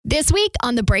This week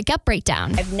on the Breakup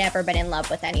Breakdown. I've never been in love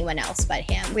with anyone else but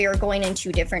him. We were going in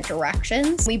two different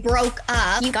directions. We broke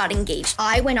up. He got engaged.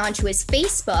 I went onto his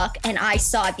Facebook and I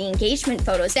saw the engagement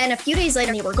photos. Then a few days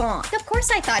later, they were gone. Of course,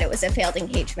 I thought it was a failed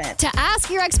engagement. To ask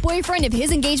your ex-boyfriend if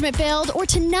his engagement failed or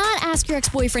to not ask your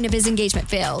ex-boyfriend if his engagement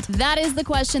failed? That is the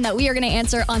question that we are going to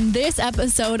answer on this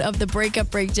episode of the Breakup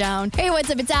Breakdown. Hey, what's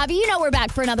up? It's Abby. You know we're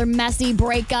back for another messy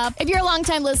breakup. If you're a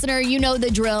longtime listener, you know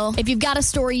the drill. If you've got a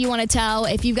story you want to tell,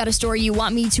 if you've got a story you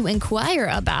want me to inquire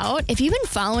about, if you've been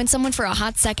following someone for a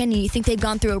hot second and you think they've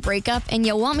gone through a breakup and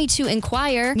you want me to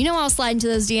inquire, you know I'll slide into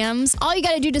those DMs. All you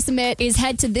got to do to submit is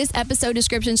head to this episode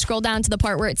description, scroll down to the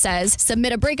part where it says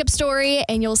submit a breakup story,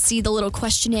 and you'll see the little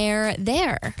questionnaire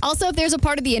there. Also, if there's a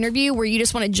part of the interview where you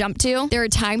just want to jump to, there are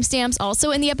timestamps also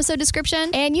in the episode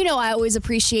description. And you know I always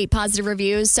appreciate positive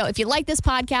reviews, so if you like this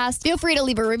podcast, feel free to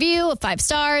leave a review of 5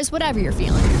 stars, whatever you're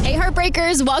feeling. Hey,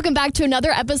 Heartbreakers, welcome back to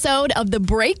another episode of the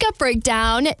Breakup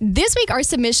Breakdown. This week, our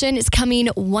submission is coming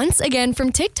once again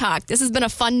from TikTok. This has been a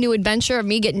fun new adventure of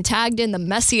me getting tagged in the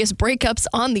messiest breakups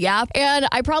on the app. And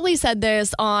I probably said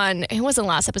this on, it wasn't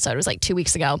last episode, it was like 2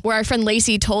 weeks ago, where our friend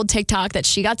Lacey told TikTok that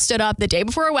she got stood up the day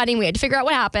before her wedding. We had to figure out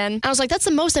what happened. I was like, that's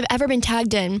the most I've ever been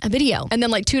tagged in a video. And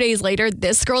then like 2 days later,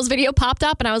 this girl's video popped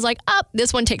up and I was like,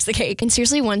 this one takes the cake. And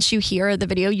seriously, once you hear the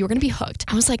video, you're going to be hooked.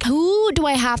 I was like, who do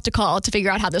I have to call to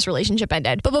figure out how this relationship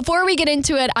ended? But before we get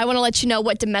into it, I want to let you know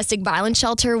what domestic violence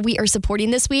shelter we are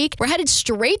supporting this week. We're headed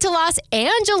straight to Los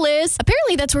Angeles.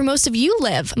 Apparently, that's where most of you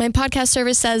live. My podcast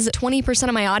service says 20%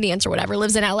 of my audience or whatever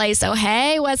lives in LA. So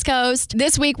hey, West Coast.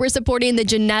 This week, we're supporting the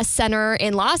Jeunesse Center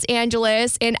in Los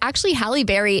Angeles. And actually, Halle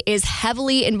Berry is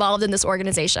heavily involved in this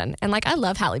organization. And like, I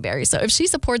love Halle Berry. So if she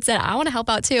supports it, I want to help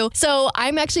out too. So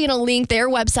I'm actually going to link their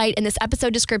website in this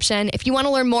episode description if you want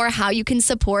to learn more how you can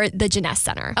support the Jeunesse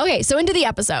Center. Okay, so into the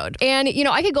episode. And, you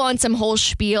know, I could go on some whole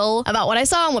spiel about what I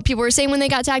saw and what people were saying when they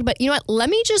got tagged. But you know what? Let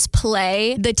me just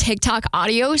play the TikTok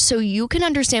audio so you can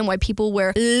understand why people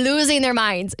were losing their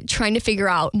minds trying to figure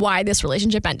out why this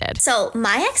relationship ended. So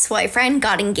my ex-boyfriend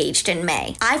got engaged in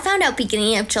May. I found out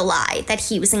beginning of July that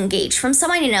he was engaged from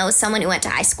someone who knows, someone who went to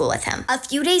high school with him. A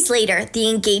few days later, the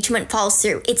engagement falls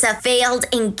through. It's a failed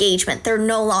engagement. They're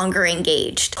no longer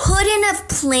engaged. Couldn't have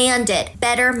planned it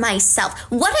better myself.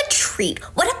 What a treat.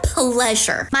 What a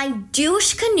pleasure. My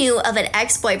douche canoe of an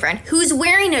ex-boyfriend who's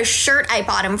wearing a shirt I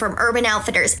bought him from Urban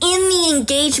Outfitters in the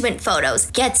engagement photos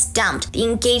gets dumped. The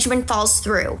engagement falls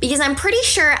through because I'm pretty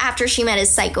sure after she met his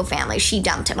psycho family, she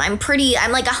dumped him. I'm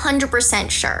like 100%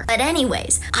 sure. But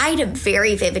anyways, I had a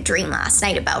very vivid dream last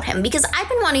night about him because I've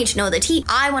been wanting to know the tea.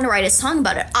 I want to write a song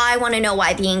about it. I want to know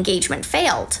why the engagement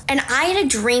failed. And I had a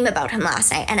dream about him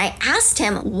last night and I asked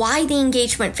him why the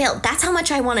engagement failed. That's how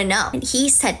much I want to know. And he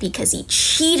said because he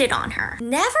cheated on her.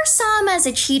 Never saw him as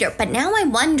a cheater, but now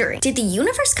I'm wondering, did the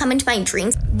universe come into my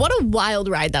dreams? What a wild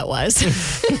ride that was.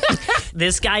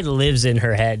 This guy lives in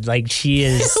her head. Like she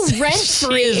is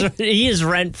rent-free. He is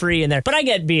rent-free in there. But I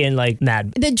get being like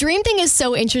mad. The dream thing is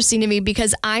so interesting to me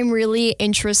because I'm really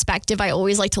introspective. I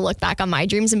always like to look back on my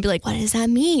dreams and be like, what does that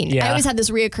mean? Yeah. I always have this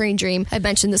reoccurring dream. I've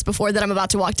mentioned this before that I'm about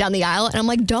to walk down the aisle and I'm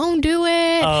like, don't do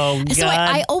it. Oh, God. So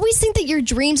I always think that your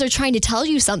dreams are trying to tell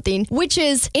you something, which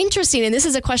is interesting. And this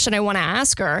is a question I want to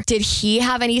ask her. Did he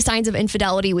have any signs of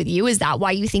infidelity with you? Is that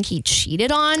why you think he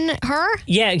cheated on her?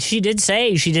 Yeah, she did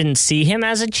say she didn't see him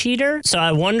as a cheater. So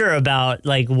I wonder about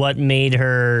like what made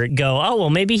her go, oh, well,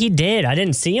 maybe he did. I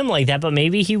didn't see him like that, but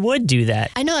maybe he would do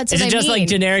that. I know that's Is what it I just mean. like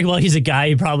generic? Well, he's a guy.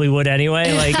 He probably would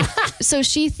anyway. Like, So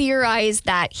she theorized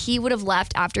that he would have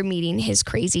left after meeting his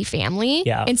crazy family.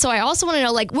 Yeah. And so I also want to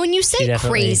know, like, when you say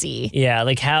crazy, yeah,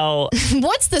 like how?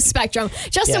 what's the spectrum?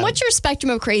 Justin, Yeah. what's your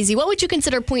spectrum of crazy? What would you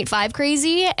consider 0.5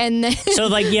 crazy? And then So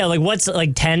like, yeah, like what's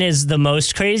like 10 is the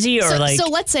most crazy, or so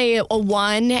let's say a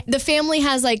 1. The family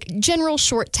has like general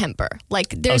short temper. Like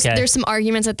there's some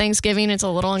arguments at Thanksgiving. It's a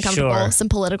little uncomfortable. Sure. Some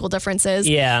political differences.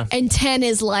 Yeah. And 10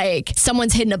 is like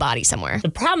someone's hidden a body somewhere. The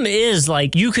problem is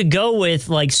like you could go with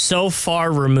like so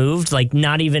far removed, like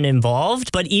not even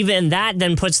involved, but even that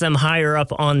then puts them higher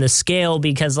up on the scale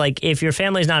because like if your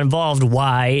family's not involved,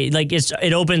 why? Like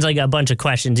it opens like a bunch of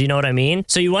questions, you know what I mean?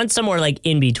 So you want somewhere like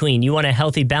in between. You want a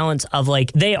healthy balance of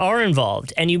like they are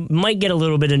involved and you might get a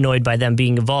little bit annoyed by them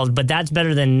being involved, but that's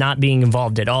better than not being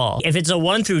involved at all. If it's a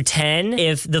 1 through 10,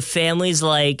 if the family's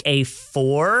like a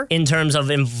 4 in terms of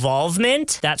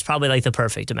involvement, that's probably like the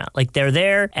perfect amount. Like they're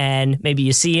there and maybe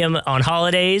you see them on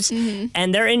holidays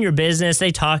and they're in your business.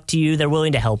 They talk to you. They're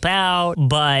willing to help out,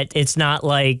 but it's not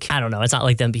like, I don't know. It's not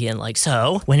like them being like,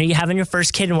 so when are you having your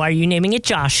first kid and why are you naming it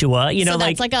Joshua? You know, so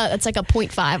that's like a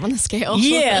 0.5 on the scale.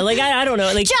 Yeah. Like, I don't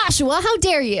know. Like Joshua, how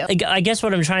dare you? Like, I guess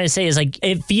what I'm trying to say is like,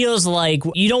 it feels like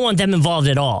you don't want them involved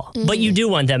at all, but you do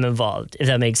want them involved, if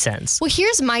that makes sense. Well,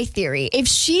 here's my theory. If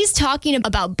she's talking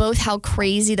about both how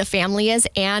crazy the family is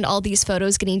and all these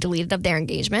photos getting deleted of their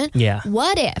engagement,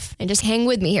 what if, and just hang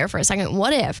with me here for a second,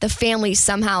 what if the family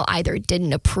somehow either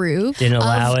didn't approve, didn't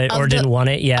allow it, or didn't want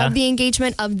it, of the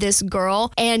engagement of this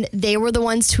girl, and they were the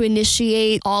ones to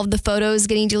initiate all of the photos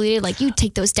getting deleted? Like, you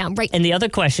take those down, right? And the other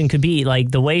question could be,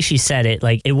 like, the way she said it,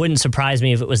 like, it wouldn't surprise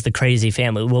me if it was the crazy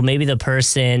family. Well, maybe the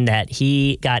person that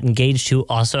he got engaged to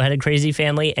also had a crazy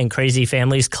family, and crazy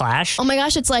families clash. Oh my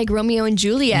gosh, it's like Romeo and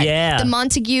Juliet. Yeah. The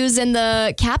Montagues and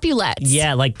the Capulets.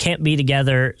 Yeah, like can't be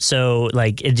together, so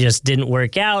like it just didn't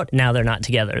work out. Now they're not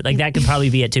together. Like that could probably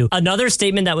be it too. Another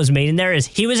statement that was made in there is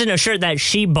he was in a shirt that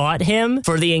she bought him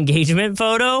for the engagement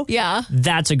photo. Yeah.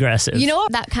 That's aggressive. You know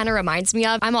what that kind of reminds me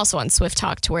of? I'm also on Swift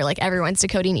Talk to where like everyone's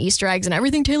decoding Easter eggs and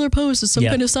everything Taylor posts is some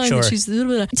kind of sign that she's...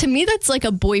 To me, that's like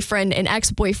a boyfriend and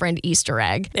ex-boyfriend Easter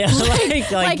egg. Yeah,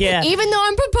 like yeah. Even though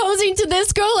I'm proposing to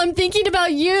this girl, I'm thinking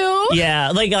about you.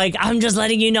 Yeah, like I'm just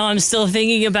letting you know I'm still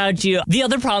thinking about you. The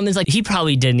other problem is like he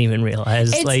probably didn't even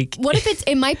realize. What if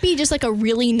it might be just like a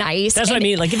really nice... That's what I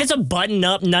mean. Like if it's a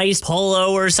button-up nice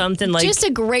polo or something, like just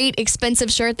a great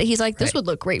expensive shirt that he's like, this would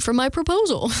look great for my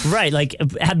proposal. Right. Like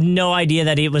have no idea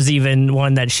that it was even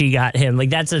one that she got him. Like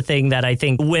that's the thing that I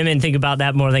think women think about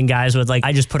that more than guys would. Like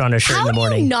I just put on a shirt in the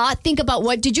morning. How do you not think about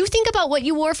what... Did you think about what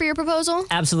you wore for your proposal?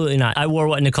 Absolutely not. I wore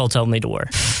what Nicole told me to wear.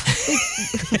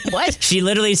 What? She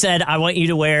literally said, I want you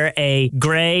to wear a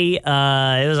gray,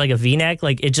 it was like a V-neck,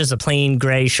 like it's just a plain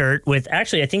gray shirt with,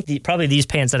 actually, I think probably these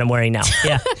pants that I'm wearing now.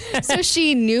 Yeah. So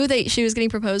she knew that she was getting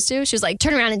proposed to? She was like,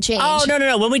 turn around and change. Oh,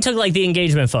 no. When we took like the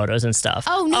engagement photos and stuff.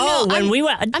 Oh, no. When we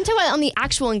went. I'm talking about on the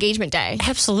actual engagement day.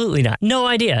 Absolutely not. No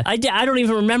idea. I don't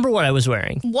even remember what I was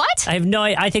wearing. What? I have no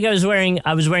idea. I think I was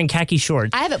wearing khaki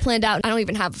shorts. I have it planned out. I don't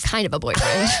even have kind of a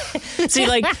boyfriend. See,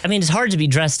 like, I mean, it's hard to be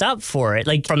dressed up for it.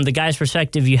 Like, from the guy's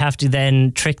perspective, you have to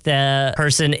then trick the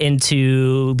person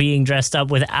into being dressed up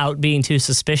without being too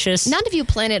suspicious. Not if you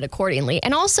plan it accordingly.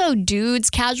 And also, dudes'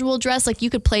 casual dress, like, you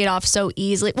could play it off so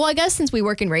easily. Well, I guess since we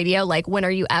work in radio, like, when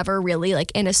are you ever really,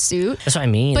 like, in a suit? That's what I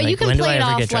mean. But like, you can play it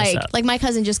off, like my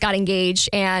cousin just got engaged,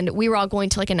 and we were all going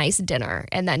to, like, a nice dinner.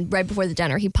 And then right before the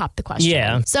dinner, he popped the question.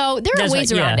 Yeah. So there are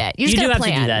ways around it. You just do gotta have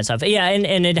plan. to do that stuff. Yeah,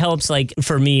 and it helps, like,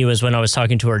 for me, was when I was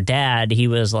talking to her dad, he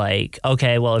was like,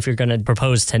 okay, well, if you're going to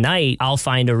propose tonight, I'll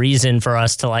find a reason for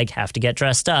us to, like, have to get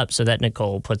dressed up so that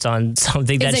Nicole puts on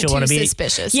something that she'll want to be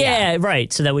suspicious. Yeah,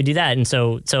 right. So that we do that. And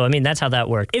so I mean, that's how that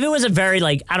worked. If it was a very,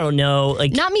 like, I don't know,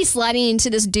 like, not me sliding into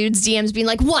this dude's DMs being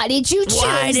like, why did you choose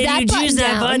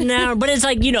that button down? But it's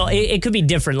like, you know, it could be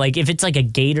different. Like if it's like a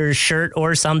Gators shirt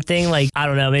or something, like, I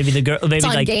don't know, maybe the girl, maybe it's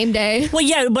on like game day. Well,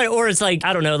 yeah, or it's like,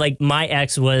 I don't know, like my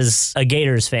ex was a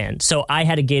Gators fan. So I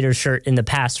had a Gators shirt in the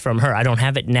past from her. I don't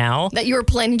have it now. That you were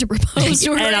planning to propose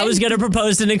to her. And I was going to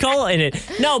propose to Nicole in it.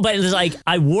 No, but it was like,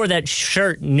 I wore that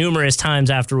shirt numerous times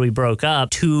after we broke up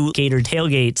to Gator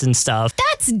tailgates and stuff.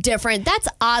 That's different. That's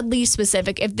oddly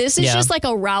specific. If this is just like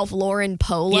a Ralph Lauren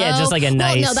polo. Yeah, just like a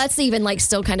nice. Well, no, that's even like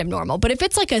still kind of normal. But if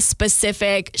it's like a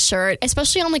specific shirt,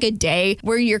 especially on like a day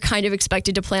where you're kind of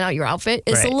expected to plan out your outfit,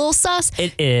 it's a little sus.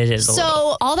 It is a little.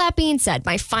 So all that being said,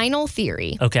 my final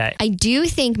theory. Okay. I do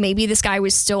think maybe this guy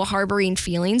was still harboring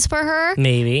feelings for her.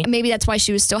 Maybe. Maybe that's why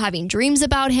she was still having dreams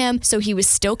about him. So he was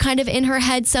still kind of in her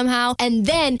head somehow. And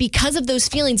then because of those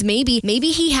feelings, maybe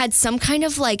he had some kind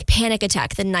of like panic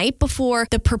attack the night before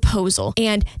the proposal.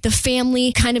 And the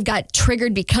family kind of got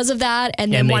triggered because of that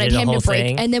and then wanted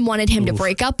him to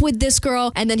break up with this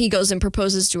girl. And then he goes and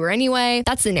proposes to her anyway.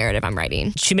 That's the narrative I'm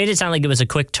writing. She made it sound like it was a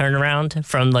quick turnaround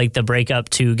from like the breakup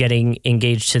to getting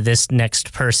engaged to this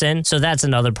next person. So that's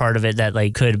another part of it that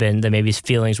like could have been that maybe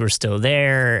feelings were still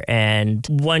there. And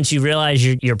once you realize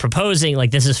you're proposing,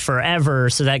 like this is forever.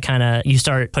 So that kind of, you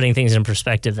start putting things in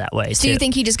perspective that way. So you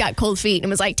think he just got cold feet and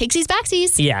was like, takesies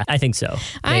backsies? Yeah, I think so.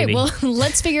 All right, well,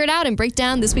 let's figure it out and break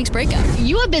down this week's breakup.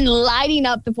 You have been lighting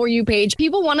up the For You page.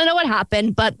 People want to know what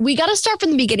happened, but we got to start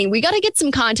from the beginning. We got to get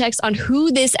some context on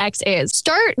who this ex is.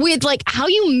 Start with like how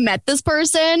you met this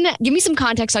person. Give me some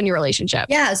context on your relationship.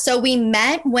 Yeah, so we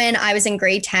met when I was in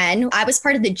grade 10. I was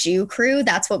part of the Jew crew.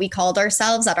 That's what we called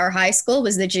ourselves at our high school,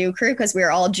 was the Jew crew, because we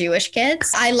were all Jewish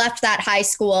kids. I left that high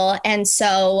school, and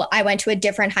so I went to a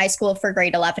different high school for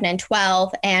grade 11 and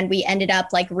 12, and we ended up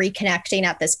like reconnecting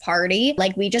at this party.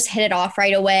 Like we just hit it off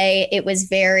right away. It was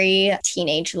very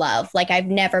teenage love. Like I've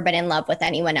never been in love with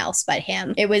anyone else but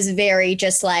him. It was very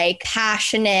just like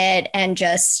passionate and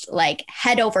just like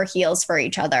head over heels for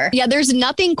each other. Yeah, there's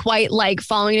nothing quite like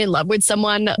falling in love with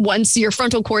someone once your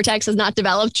frontal cortex has not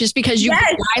developed, just because you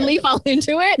finally fall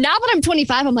into it. Now that I'm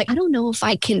 25, I'm like, I don't know if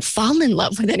I can fall in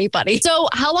love with anybody. So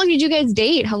how long did you guys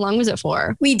date? How long was it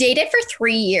for? We dated for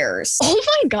 3 years. Oh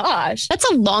my gosh, that's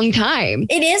a long time.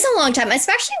 It is a long time,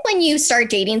 especially when you start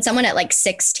dating someone at like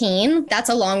 16. That's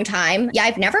a long time. Yeah,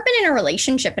 I've never been in a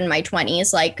relationship in my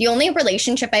 20s. Like the only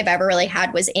relationship I've ever really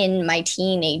had was in my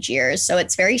teenage years. So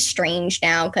it's very strange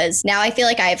now because now I feel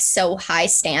like I have so high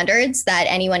standards that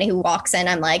anyone who walks in,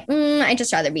 I'm like, I'd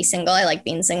just rather be single. I like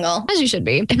being single. As you should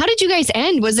be. And how did you guys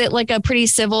end? Was it like a pretty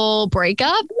civil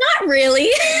breakup? Not really.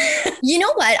 You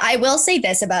know what? I will say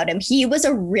this about him. He was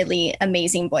a really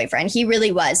amazing boyfriend. He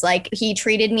really was. Like he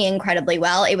treated me incredibly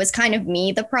well. It was kind of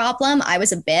me the problem. I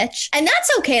was a bitch. And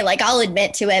that's okay. Like I'll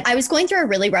admit to it. I was going through a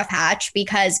really rough patch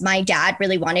because my dad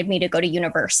really wanted me to go to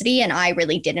university and I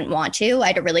really didn't want to. I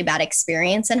had a really bad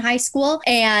experience in high school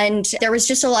and there was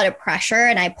just a lot of pressure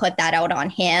and I put that out on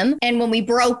him. And when we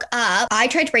broke up, I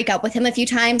tried to break up with him a few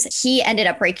times. He ended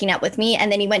up breaking up with me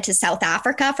and then he went to South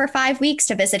Africa for 5 weeks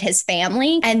to visit his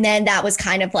family. And then that was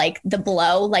kind of like the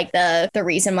blow, like the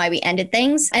reason why we ended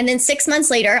things. And then 6 months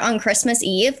later on Christmas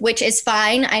Eve, which is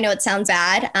fine. I know it sounds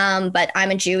bad, but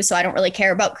I'm a Jew, so I don't really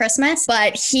care about Christmas.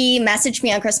 But he messaged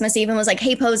me on Christmas Eve and was like,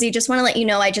 hey, Posey, just want to let you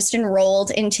know I just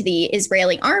enrolled into the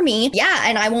Israeli army. Yeah.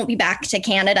 And I won't be back to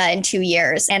Canada in 2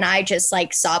 years. And I just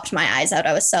like sobbed my eyes out.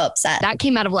 I was so upset. That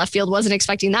came out of left field. Wasn't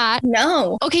expecting that.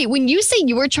 No. Okay. When you say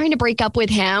you were trying to break up with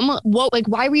him,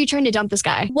 why were you trying to dump this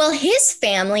guy? Well, his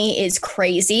family is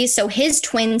crazy. So his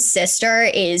twin sister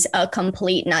is a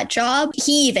complete nut job.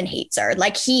 He even hates her.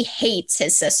 Like he hates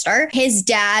his sister. His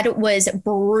dad was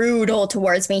brutal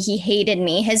towards me. He hated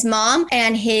me. His mom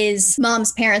and his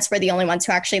mom's parents were the only ones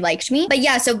who actually liked me. But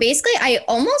yeah, so basically I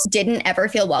almost didn't ever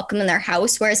feel welcome in their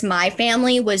house, whereas my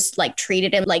family was like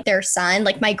treated him like their son.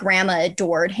 Like my grandma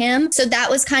adored him. So that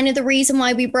was kind of the reason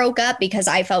why we broke up, because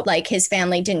I felt like his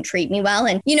family didn't treat me well.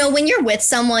 And you know, when you're with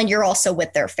someone, you're also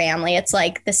with their family. It's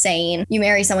like the saying, you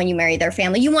marry someone, you marry their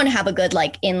family. You want to have a good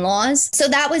like in-laws. So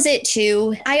that was it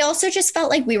too. I also just felt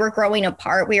like we were growing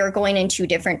apart. We were going in two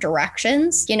different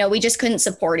directions. You know, we just couldn't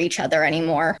support each other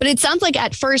anymore. But it sounds like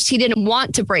at first he didn't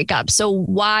want to break up. So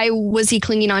why was he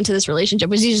clinging on to this relationship?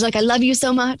 Was he just like, I love you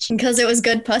so much? Because it was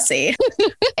good pussy.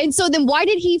 And so then why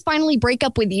did he finally break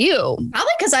up with you?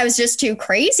 Probably because I was just too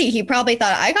crazy. He probably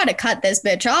thought, I got to cut this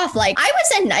bitch off. Like I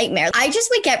was a nightmare. I just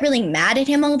would get really mad at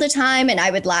him all the time and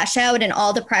I would lash out, and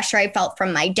all the pressure I felt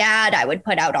from my dad, I would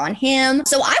put out on him.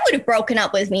 So I would have broken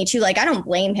up with me too. Like I don't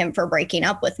blame him for breaking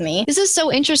up with me. This is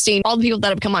so interesting. All the people that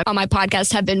have come on my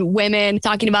podcast have been women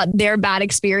talking about their bad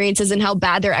experiences and how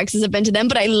bad their exes have been to them.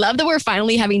 But I love that we're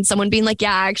finally having someone being like,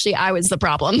 yeah, actually, I was the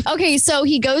problem. Okay, so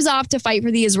he goes off to fight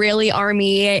for the Israeli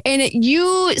army and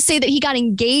you say that he got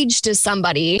engaged to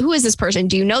somebody. Who is this person?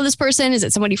 Do you know this person? Is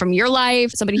it somebody from your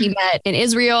life? Somebody he met in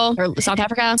Israel or South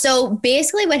Africa? So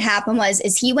basically what happened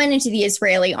is he went into the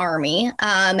Israeli army.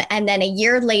 And then a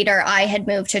year later, I had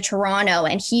moved to Toronto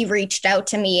and he reached out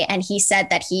to me and he said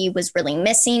that he was really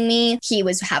missing me. He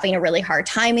was having a really hard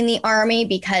time in the army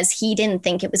because he didn't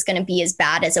think it was going to be as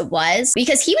bad as it was,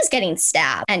 because he was getting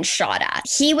stabbed and shot at.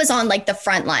 He was on like the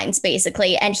front lines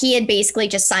basically. And he had basically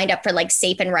just signed up for like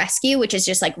safe and rescue, which is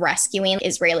just like rescuing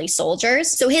Israeli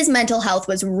soldiers. So his mental health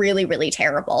was really, really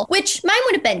terrible, which mine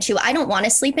would have been too. I don't want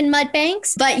to sleep in mud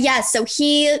banks. But yeah, so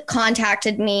he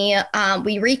contacted me.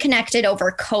 We reconnected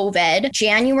over COVID.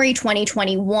 January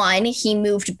 2021, he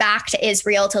moved back to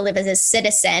Israel to live as a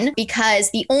citizen,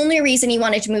 because the only reason he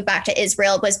wanted to move back to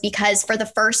Israel was because for the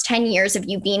first 10 years of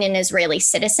you being an Israeli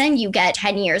citizen, you get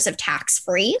 10 years of tax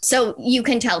free. So you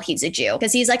can tell he's a Jew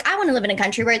because he's like, I want to live in a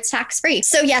country where it's tax free.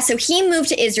 So yeah, so he moved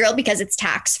to Israel because it's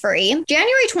tax free.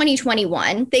 January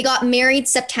 2021, they got married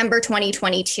September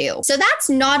 2022. So that's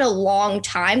not a long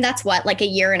time. That's what, like a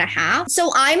year and a half.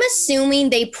 So I'm assuming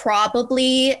they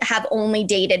probably have only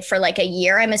dated for like a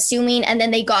year, I'm assuming. And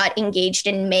then they got engaged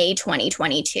in May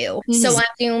 2022. Mm-hmm. So I'm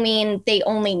assuming they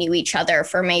only knew each other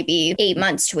for maybe 8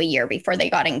 months to a year before they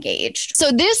got engaged.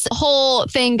 So this whole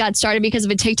thing got started because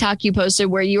of a TikTok you posted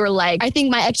where you were like, I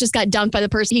think my ex just got dumped by the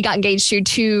person he got engaged to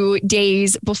 2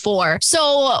 days before.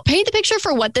 So paint the picture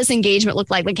for what this engagement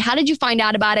looked like. Like, how did you find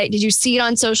out about it? Did you see it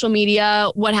on social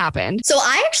media? What happened? So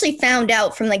I actually found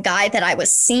out from the guy that I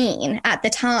was seeing at the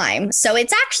time. So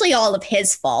it's actually all of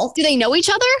his fault. Do they know each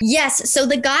other? Yes. So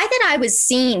the guy that I was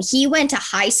seeing, and he went to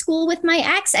high school with my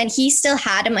ex, and he still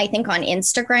had him, I think, on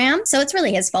Instagram. So it's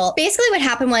really his fault. Basically, what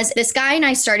happened was this guy and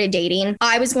I started dating.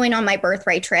 I was going on my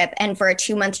birthright trip and for a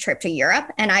 2-month trip to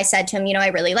Europe. And I said to him, I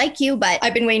really like you, but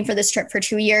I've been waiting for this trip for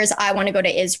 2 years. I want to go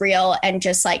to Israel and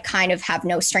just like kind of have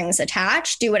no strings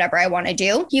attached, do whatever I want to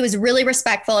do. He was really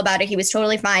respectful about it. He was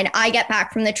totally fine. I get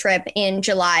back from the trip in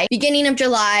July, beginning of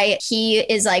July. He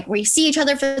is like, we see each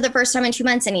other for the first time in 2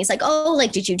 months. And he's like, oh,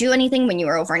 like, did you do anything when you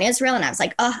were over in Israel? And I was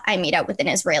like, oh, I made out with an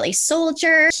Israeli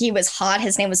soldier. He was hot.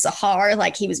 His name was Zahar.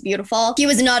 Like, he was beautiful. He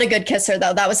was not a good kisser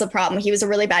though. That was the problem. He was a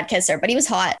really bad kisser, but he was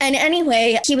hot. And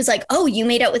anyway, he was like, oh, you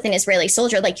made out with an Israeli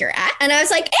soldier, like your ex? And I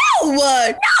was like, ew,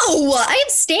 no, I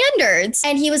have standards.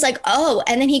 And he was like, oh,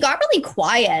 and then he got really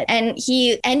quiet and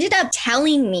he ended up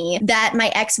telling me that my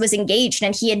ex was engaged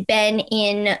and he had been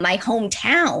in my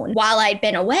hometown while I'd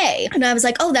been away. And I was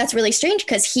like, oh, that's really strange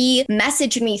because he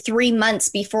messaged me 3 months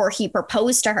before he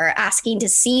proposed to her asking to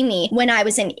see me when I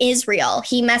was in Israel.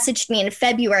 He messaged me in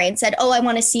February and said, oh, I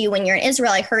want to see you when you're in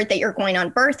Israel. I heard that you're going on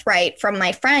birthright from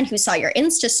my friend who saw your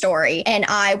Insta story and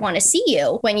I want to see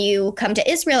you when you come to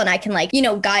Israel and I can like,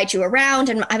 guide you around.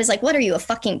 And I was like, what are you, a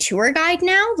fucking tour guide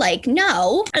now? Like,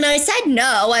 no. And I said,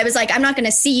 no. I was like, I'm not going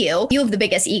to see you. You have the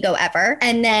biggest ego ever.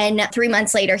 And then 3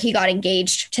 months later, he got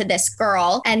engaged to this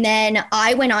girl. And then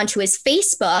I went onto his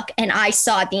Facebook and I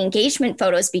saw the engagement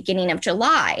photos beginning of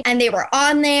July and they were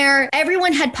on there.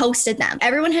 Everyone had posted them.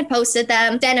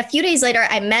 Then a few days later,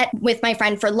 I met with my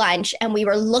friend for lunch and we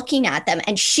were looking at them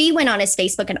and she went on his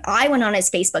Facebook and I went on his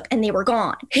Facebook and they were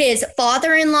gone. His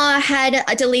father-in-law had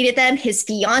deleted them. His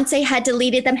fiance had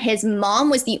deleted them. His mom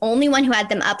was the only one who had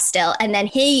them up still. And then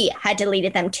he had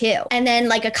deleted them too. And then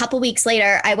like a couple weeks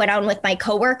later, I went on with my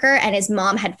coworker and his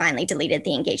mom had finally deleted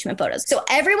the engagement photos. So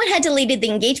everyone had deleted the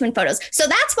engagement photos. So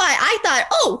that's why I thought,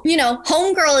 oh,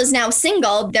 homegirl is now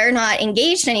single. They're not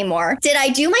engaged anymore. Did I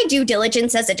do my due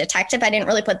diligence as a detective? I didn't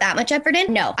really put that much effort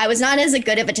in. No, I was not as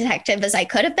good of a detective as I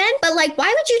could have been. But like,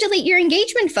 why would you delete your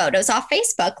engagement photos off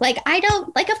Facebook? Like,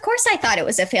 of course I thought it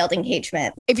was a failed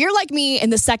engagement. If you're like me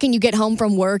and the second you get home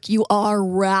from work, you are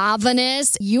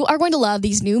ravenous, you are going to love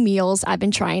these new meals I've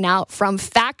been trying out from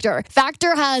Factor.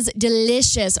 Factor has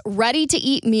delicious,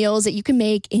 ready-to-eat meals that you can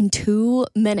make in 2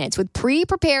 minutes with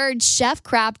pre-prepared,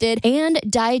 chef-crafted, and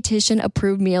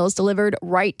dietitian-approved meals delivered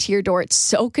right to your door. It's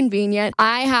so convenient.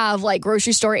 I have like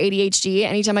grocery store ADHD.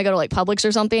 Anytime I go to like Publix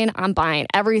or something, I'm buying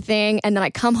everything, and then I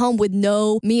come home with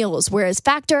no meals. Whereas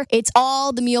Factor, it's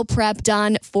all the meal prep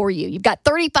done for you. You've got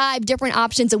 35 different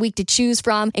options a week to choose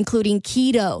from, including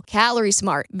keto, calorie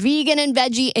smart, vegan and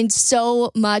veggie, and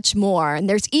so much more. And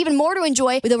there's even more to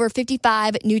enjoy with over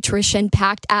 55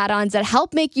 nutrition-packed add-ons that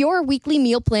help make your weekly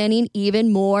meal planning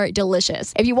even more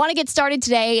delicious. If you want to get started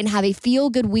today and have a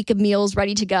feel-good week of meals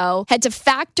ready to go, head to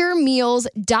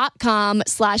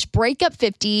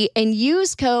factormeals.com/breakup50 and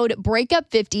use code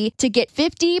breakup50 to get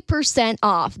 50%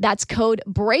 off. That's code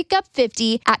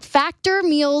breakup50 at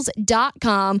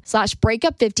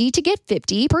factormeals.com/breakup50 to get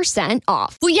 50%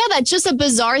 off. Well, yeah, that's just a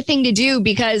bizarre thing to do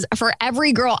because for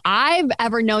every girl I've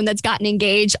ever known that's gotten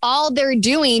engaged, all they're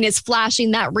doing is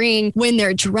flashing that ring when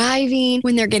they're driving,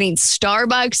 when they're getting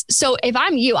Starbucks. So if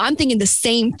I'm you, I'm thinking the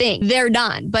same thing. They're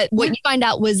done. But what you find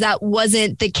out was that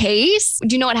wasn't the case.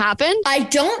 Do you know what happened? I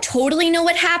don't totally know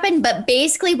what happened, but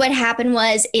basically what happened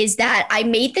is that I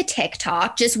made the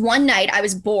TikTok just one night. I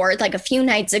was bored like a few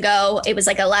nights ago. It was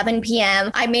like 11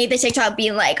 p.m. I made the TikTok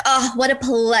being like, oh, what a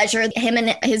pleasure. Him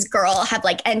and his girl have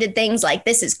like ended things like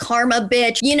this is karma,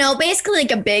 bitch. Basically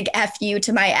like a big F you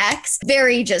to my ex.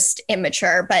 Very just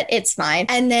immature, but it's fine.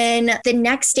 And then the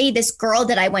next day, this girl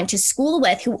that I went to school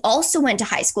with, who also went to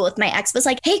high school with my ex, was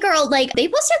like, hey girl, like they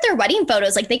posted their wedding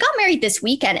photos. Like they got married this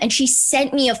weekend. And she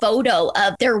sent me a photo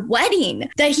of their wedding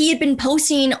that he had been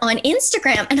posting on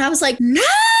Instagram. And I was like, no.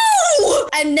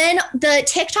 And then the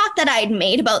TikTok that I had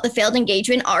made about the failed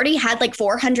engagement already had like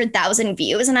 400,000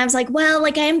 views. And I was like, well,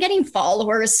 like I am getting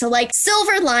followers. So like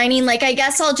silver lining, like I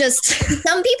guess I'll just,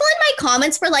 some people in my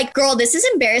comments were like, girl, this is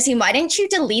embarrassing. Why didn't you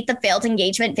delete the failed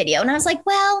engagement video? And I was like,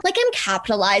 well, like I'm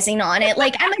capitalizing on it.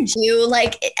 Like I'm a Jew,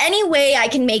 like any way I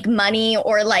can make money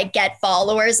or like get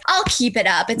followers, I'll keep it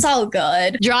up. It's all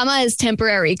good. Drama is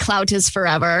temporary. Clout is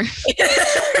forever.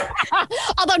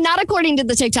 Although not according to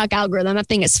the TikTok algorithm. That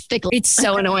thing is fickle It's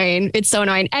so annoying. It's so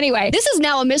annoying. Anyway, this is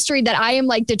now a mystery that I am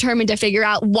like determined to figure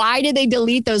out. Why did they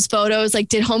delete those photos? Like,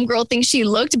 did homegirl think she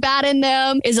looked bad in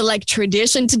them? Is it like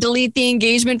tradition to delete the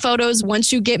engagement photos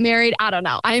once you get married? I don't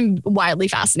know. I'm wildly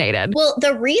fascinated. Well,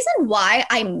 the reason why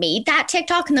I made that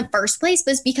TikTok in the first place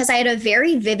was because I had a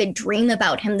very vivid dream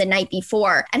about him the night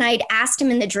before. And I'd asked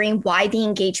him in the dream why the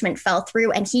engagement fell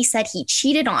through. And he said he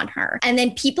cheated on her. And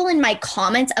then people in my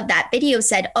comments of that video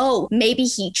said, oh, maybe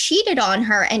he cheated on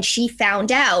her and she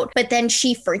found out, but then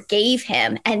she forgave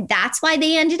him. And that's why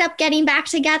they ended up getting back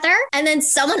together. And then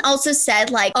someone also said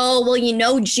like, oh, well, you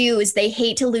know, Jews, they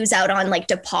hate to lose out on like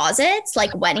deposits,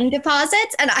 like wedding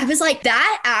deposits. And I was like,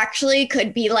 that actually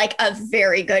could be like a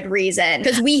very good reason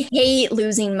because we hate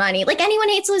losing money. Like anyone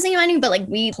hates losing money, but like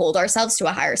we hold ourselves to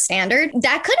a higher standard.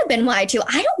 That could have been why too.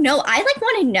 I don't know. I like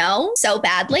want to know so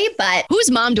badly, but whose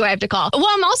mom do I have to call? Well,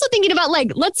 I'm also thinking about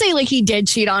like, let's say like he did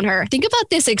cheat on her. Think about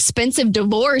this expensive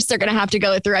divorce they're going to have to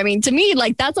go through. I mean, to me,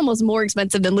 like that's almost more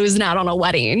expensive than losing out on a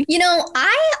wedding. You know,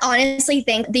 I honestly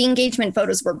think the engagement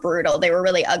photos were brutal. They were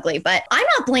really ugly, but I'm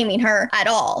not blaming her at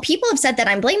all. People have said that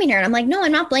I'm blaming her and I'm like, no,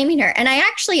 I'm not blaming her. And I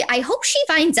hope she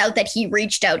finds out that he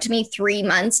reached out to me 3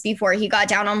 months before he got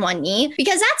down on one knee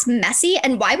because that's messy.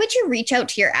 And why would you reach out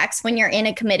to your ex when you're in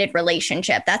a committed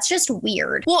relationship? That's just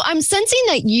weird. Well, I'm sensing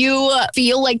that you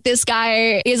feel like this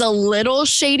guy is a little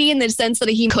shady in the sense that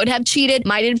he could have cheated,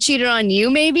 might have cheated on you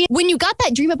maybe. When you got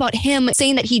that dream about him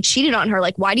saying that he cheated on her,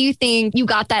 like, why do you think you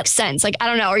got that sense? Like, I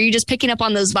don't know. Are you just picking up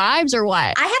on those vibes or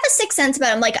what? I have a sixth sense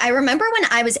about him. Like, I remember when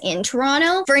I was in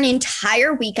Toronto for an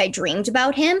entire week, I dreamed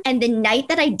about him. And the night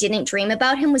that I didn't dream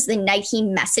about him was the night he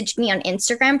messaged me on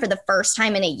Instagram for the first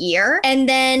time in a year. And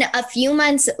then a few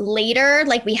months later,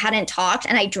 like we hadn't talked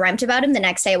and I dreamt about him. The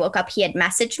next day I woke up, he had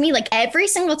messaged me. Like every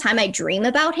single time I dream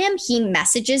about him, he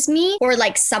messages me or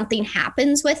like something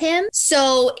happens with him.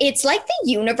 So it's like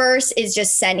the universe is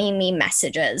just sending me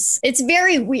messages. It's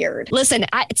very weird. Listen,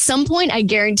 at some point, I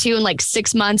guarantee you in like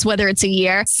 6 months, whether it's a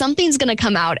year, something's going to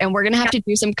come out and we're going to have to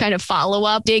do some kind of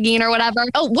follow-up digging or whatever.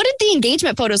 Oh, what did the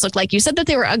engagement photos look like? You said that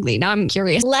they were ugly. Now I'm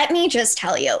curious. Let me just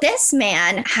tell you, this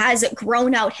man has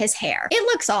grown out his hair. It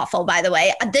looks awful, by the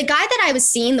way. The guy that I was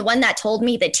seeing, the one that told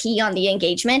me the tea on the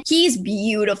engagement, he's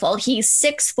beautiful. He's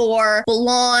 6'4",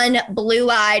 blonde,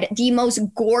 blue-eyed, the most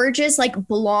gorgeous like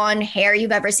blonde hair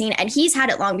you've ever seen. And he's had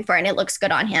it long before and it looks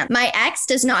good on him. My ex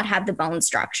does not have the bone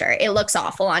structure. It looks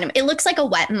awful on him. It looks like a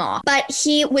wet moth. But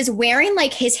he was wearing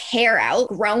like his hair out,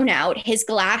 grown out, his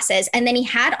glasses. And then he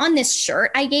had on this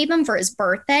shirt I gave him for his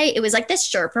birthday. It was like this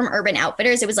shirt from Urban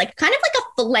Outfitters. It was like kind of like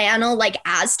a flannel, like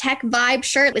Aztec vibe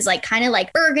shirt. It was like kind of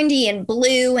like burgundy and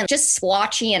blue and just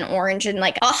swatchy and orange and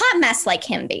like a hot mess like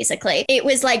him, basically. It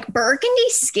was like burgundy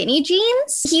skinny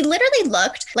jeans. He literally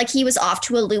looked like he was off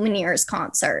to a Lumineers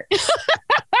concert.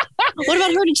 What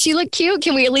about her? Did she look cute?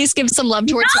 Can we at least give some love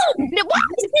towards her? No,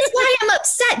 this is why I'm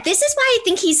upset. This is why I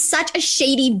think he's such a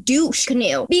shady douche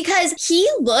canoe because he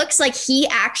looks like he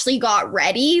actually got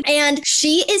ready and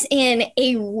she is in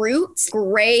a Roots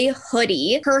gray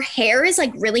hoodie. Her hair is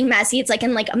like really messy. It's like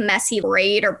in like a messy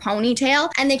braid or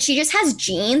ponytail. And then she just has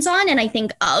jeans on and I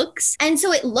think Uggs. And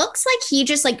so it looks like he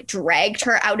just like dragged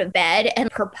her out of bed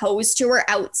and proposed to her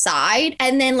outside.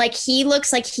 And then like he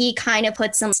looks like he kind of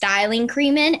put some styling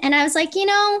cream in. And I was like, you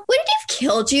know, would it have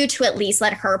killed you to at least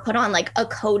let her put on like a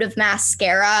coat of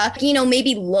mascara, you know,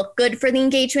 maybe look good for the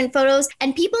engagement photos?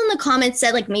 And people in the comments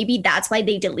said like maybe that's why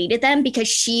they deleted them because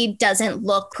she doesn't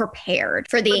look prepared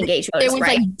for the engagement. It was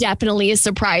right? Like definitely a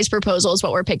surprise proposal is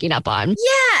what we're picking up on.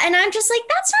 Yeah. And I'm just like,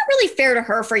 that's not really fair to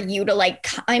her for you to like,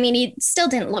 I mean, he still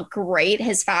didn't look great.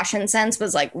 His fashion sense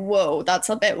was like, whoa, that's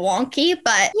a bit wonky.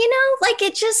 But, you know, like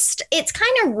it's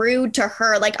kind of rude to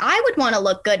her. Like I would want to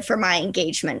look good for my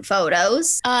engagement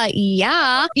photos.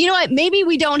 Yeah. You know what? Maybe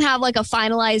we don't have like a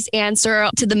finalized answer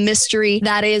to the mystery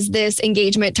that is this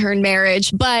engagement turned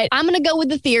marriage, but I'm going to go with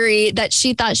the theory that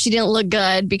she thought she didn't look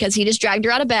good because he just dragged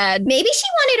her out of bed. Maybe she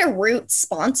wanted a Roots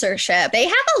sponsorship. They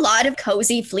have a lot of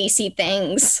cozy, fleecy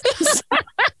things.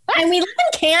 And we live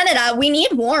in Canada. We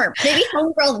need warmth. Maybe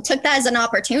Homegirl took that as an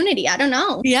opportunity. I don't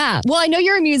know. Yeah. Well, I know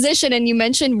you're a musician and you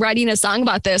mentioned writing a song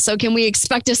about this. So can we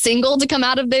expect a single to come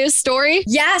out of this story?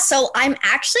 Yeah. So I'm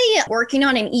actually working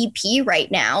on an EP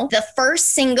right now. The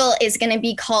first single is going to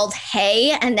be called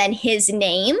Hey and then His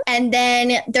Name. And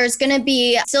then there's going to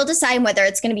be still deciding whether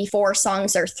it's going to be 4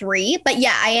 songs or 3. But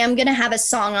yeah, I am going to have a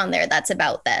song on there that's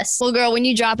about this. Well, girl, when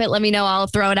you drop it, let me know. I'll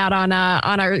throw it out on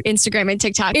our Instagram and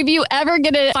TikTok. If you ever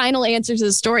get a final answer to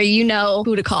the story, you know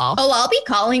who to call. Oh, I'll be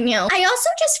calling you. I also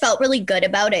just felt really good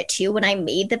about it too when I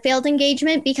made the failed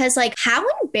engagement because like how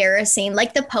embarrassing.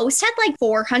 Like the post had like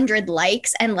 400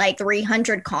 likes and like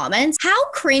 300 comments.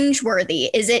 How cringeworthy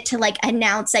is it to like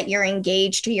announce that you're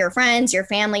engaged to your friends, your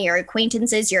family, your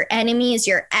acquaintances, your enemies,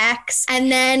 your ex,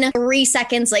 and then 3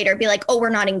 seconds later be like, oh, we're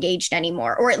not engaged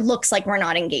anymore. Or it looks like we're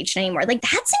not engaged anymore. Like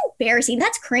that's embarrassing.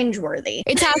 That's cringeworthy.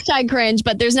 It's hashtag cringe,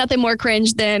 but there's nothing more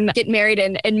cringe than getting married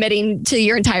and admitting to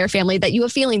your entire family that you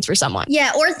have feelings for someone.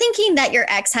 Yeah, or thinking that your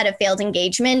ex had a failed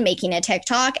engagement, making a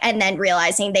TikTok, and then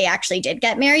realizing they actually did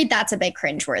get married. That's a bit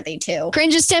cringeworthy too.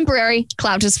 Cringe is temporary,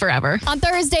 clout is forever. On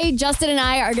Thursday, Justin and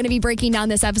I are going to be breaking down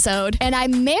this episode, and I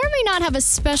may or may not have a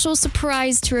special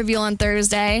surprise to reveal on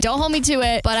Thursday. Don't hold me to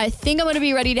it, but I think I'm going to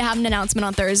be ready to have an announcement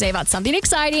on Thursday about something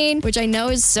exciting, which I know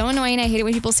is so annoying. I hate it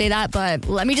when people say that, but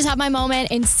let me just have my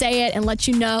moment and say it and let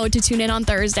you know to tune in on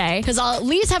Thursday, because I'll at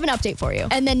least have an update for you.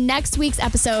 And then next week's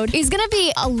episode is going to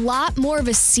be a lot more of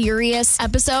a serious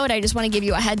episode. I just want to give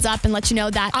you a heads up and let you know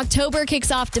that October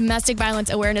kicks off Domestic Violence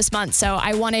Awareness Month. So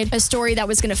I wanted a story that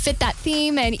was going to fit that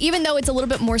theme. And even though it's a little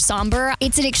bit more somber,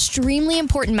 it's an extremely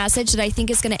important message that I think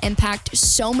is going to impact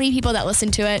so many people that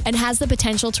listen to it and has the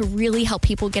potential to really help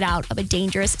people get out of a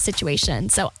dangerous situation.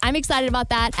 So I'm excited about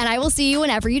that. And I will see you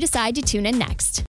whenever you decide to tune in next.